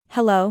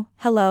Hello,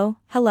 hello,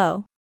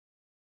 hello.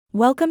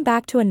 Welcome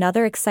back to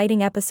another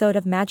exciting episode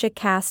of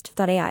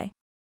MagicCast.ai.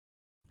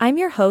 I'm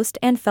your host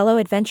and fellow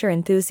adventure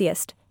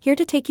enthusiast, here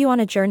to take you on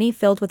a journey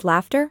filled with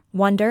laughter,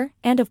 wonder,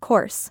 and of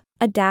course,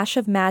 a dash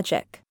of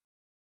magic.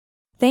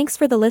 Thanks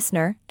for the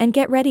listener, and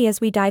get ready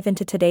as we dive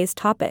into today's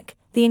topic,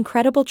 the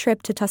incredible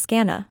trip to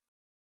Toscana.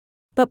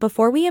 But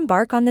before we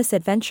embark on this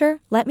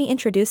adventure, let me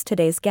introduce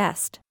today's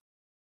guest.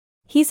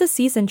 He's a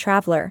seasoned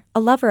traveler, a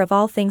lover of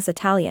all things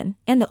Italian,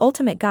 and the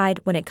ultimate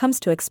guide when it comes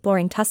to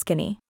exploring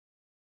Tuscany.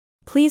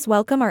 Please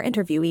welcome our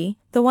interviewee,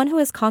 the one who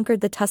has conquered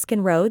the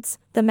Tuscan roads,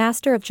 the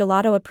master of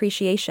gelato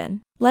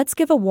appreciation. Let's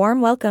give a warm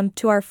welcome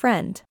to our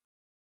friend.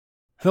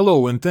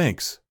 Hello and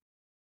thanks.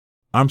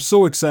 I'm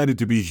so excited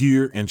to be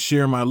here and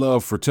share my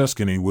love for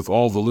Tuscany with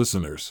all the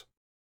listeners.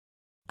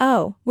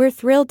 Oh, we're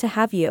thrilled to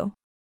have you.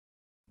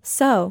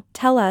 So,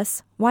 tell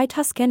us, why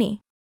Tuscany?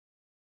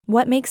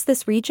 What makes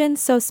this region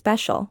so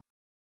special?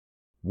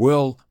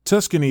 Well,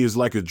 Tuscany is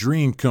like a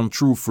dream come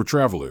true for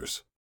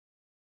travelers.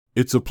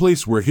 It's a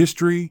place where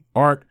history,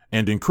 art,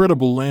 and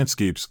incredible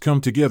landscapes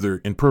come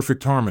together in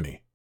perfect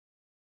harmony.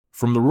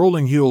 From the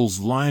rolling hills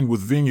lined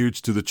with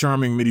vineyards to the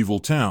charming medieval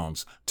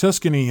towns,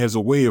 Tuscany has a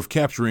way of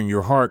capturing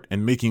your heart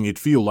and making it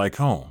feel like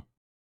home.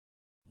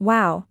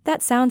 Wow,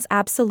 that sounds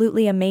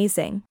absolutely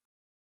amazing.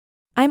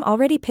 I'm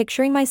already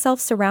picturing myself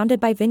surrounded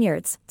by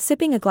vineyards,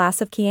 sipping a glass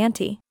of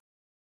Chianti.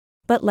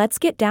 But let's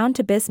get down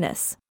to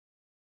business.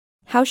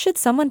 How should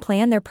someone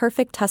plan their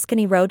perfect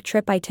Tuscany road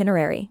trip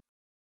itinerary?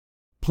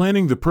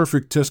 Planning the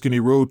perfect Tuscany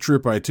road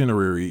trip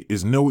itinerary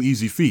is no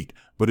easy feat,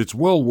 but it's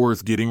well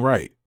worth getting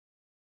right.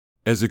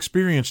 As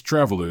experienced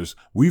travelers,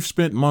 we've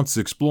spent months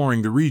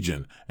exploring the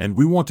region, and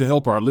we want to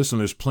help our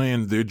listeners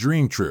plan their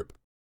dream trip.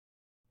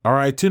 Our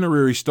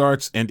itinerary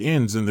starts and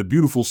ends in the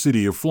beautiful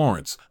city of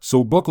Florence,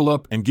 so buckle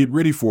up and get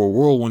ready for a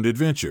whirlwind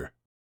adventure.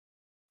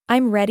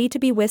 I'm ready to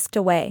be whisked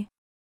away.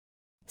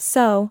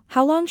 So,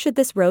 how long should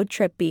this road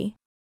trip be?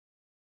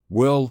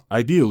 Well,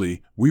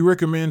 ideally, we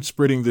recommend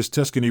spreading this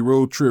Tuscany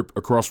road trip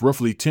across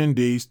roughly 10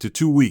 days to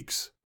 2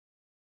 weeks.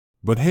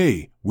 But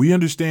hey, we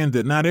understand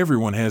that not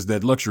everyone has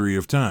that luxury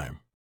of time.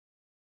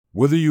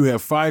 Whether you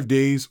have 5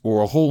 days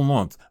or a whole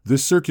month,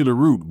 this circular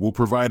route will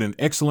provide an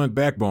excellent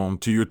backbone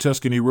to your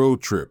Tuscany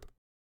road trip.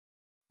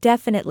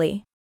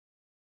 Definitely.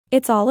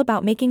 It's all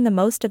about making the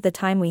most of the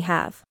time we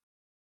have.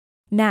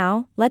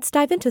 Now, let's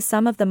dive into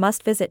some of the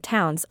must-visit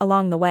towns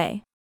along the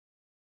way.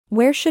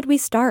 Where should we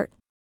start?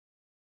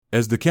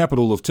 As the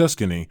capital of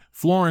Tuscany,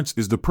 Florence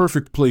is the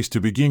perfect place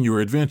to begin your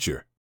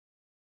adventure.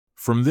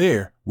 From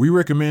there, we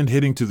recommend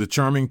heading to the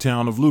charming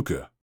town of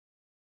Lucca.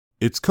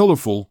 It's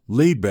colorful,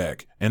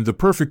 laid-back, and the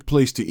perfect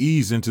place to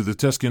ease into the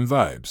Tuscan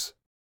vibes.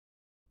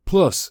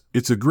 Plus,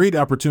 it's a great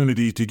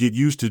opportunity to get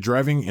used to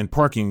driving and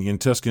parking in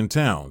Tuscan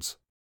towns.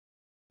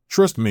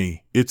 Trust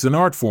me, it's an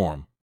art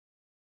form.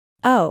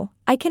 Oh,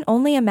 I can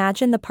only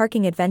imagine the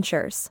parking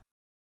adventures.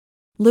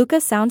 Lucca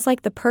sounds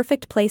like the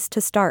perfect place to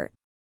start.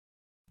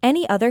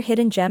 Any other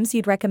hidden gems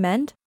you'd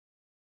recommend?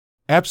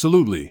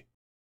 Absolutely.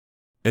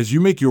 As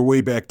you make your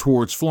way back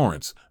towards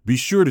Florence, be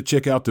sure to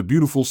check out the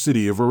beautiful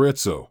city of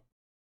Arezzo.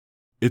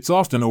 It's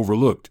often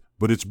overlooked,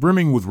 but it's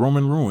brimming with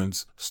Roman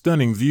ruins,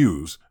 stunning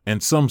views,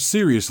 and some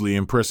seriously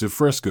impressive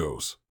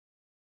frescoes.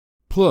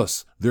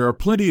 Plus, there are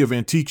plenty of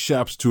antique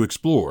shops to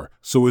explore,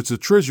 so it's a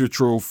treasure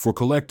trove for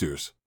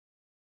collectors.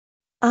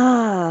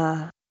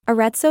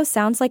 Arezzo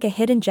sounds like a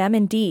hidden gem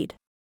indeed.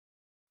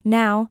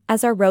 Now,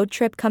 as our road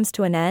trip comes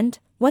to an end,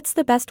 what's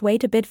the best way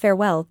to bid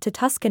farewell to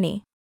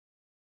Tuscany?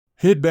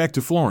 Head back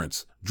to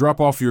Florence,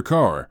 drop off your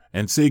car,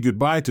 and say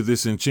goodbye to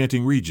this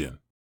enchanting region.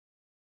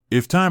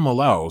 If time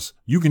allows,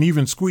 you can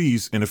even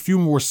squeeze in a few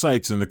more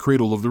sights in the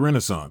cradle of the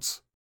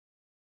Renaissance.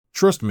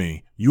 Trust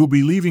me, you'll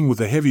be leaving with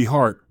a heavy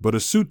heart but a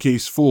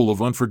suitcase full of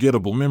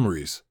unforgettable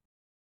memories.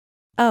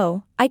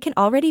 Oh, I can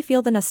already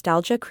feel the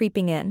nostalgia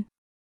creeping in.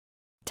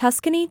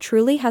 Tuscany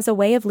truly has a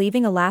way of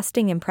leaving a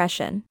lasting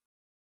impression.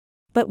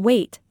 But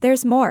wait,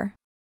 there's more.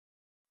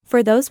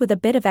 For those with a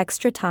bit of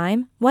extra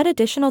time, what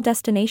additional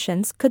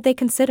destinations could they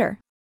consider?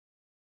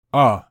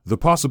 The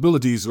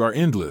possibilities are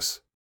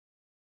endless.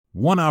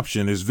 One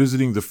option is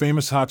visiting the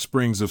famous hot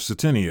springs of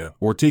Sardinia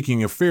or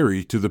taking a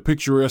ferry to the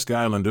picturesque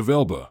island of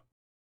Elba.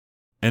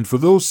 And for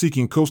those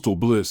seeking coastal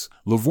bliss,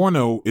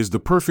 Livorno is the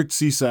perfect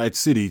seaside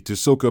city to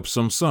soak up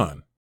some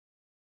sun.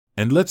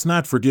 And let's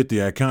not forget the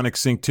iconic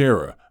Cinque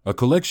Terre, a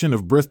collection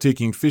of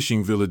breathtaking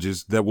fishing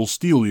villages that will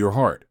steal your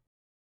heart.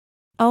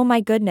 Oh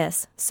my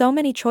goodness, so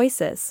many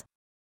choices.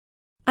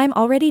 I'm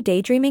already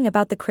daydreaming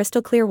about the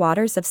crystal-clear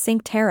waters of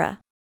Cinque Terre.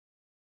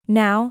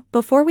 Now,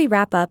 before we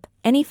wrap up,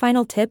 any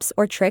final tips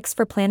or tricks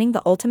for planning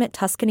the ultimate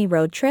Tuscany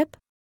road trip?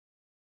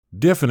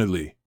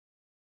 Definitely.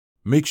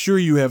 Make sure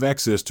you have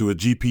access to a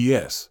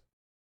GPS.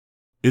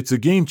 It's a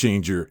game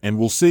changer and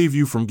will save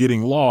you from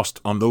getting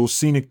lost on those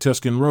scenic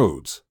Tuscan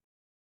roads.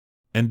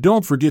 And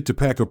don't forget to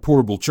pack a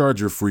portable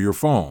charger for your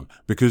phone,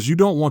 because you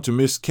don't want to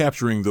miss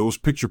capturing those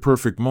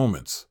picture-perfect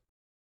moments.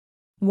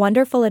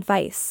 Wonderful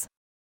advice.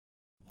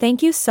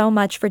 Thank you so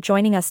much for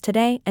joining us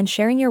today and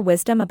sharing your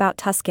wisdom about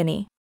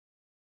Tuscany.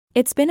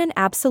 It's been an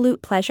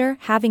absolute pleasure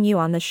having you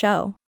on the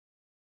show.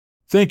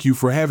 Thank you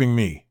for having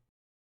me.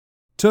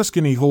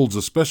 Tuscany holds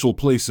a special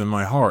place in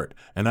my heart,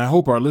 and I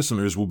hope our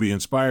listeners will be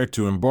inspired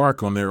to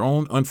embark on their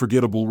own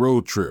unforgettable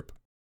road trip.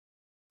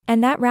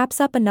 And that wraps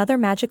up another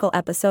magical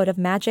episode of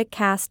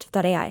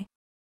MagicCast.ai.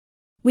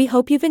 We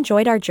hope you've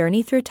enjoyed our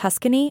journey through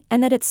Tuscany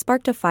and that it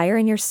sparked a fire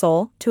in your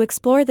soul to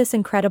explore this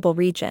incredible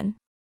region.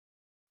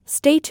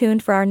 Stay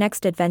tuned for our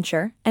next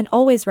adventure, and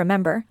always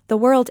remember, the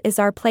world is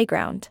our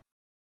playground.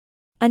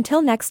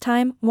 Until next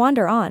time,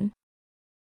 wander on.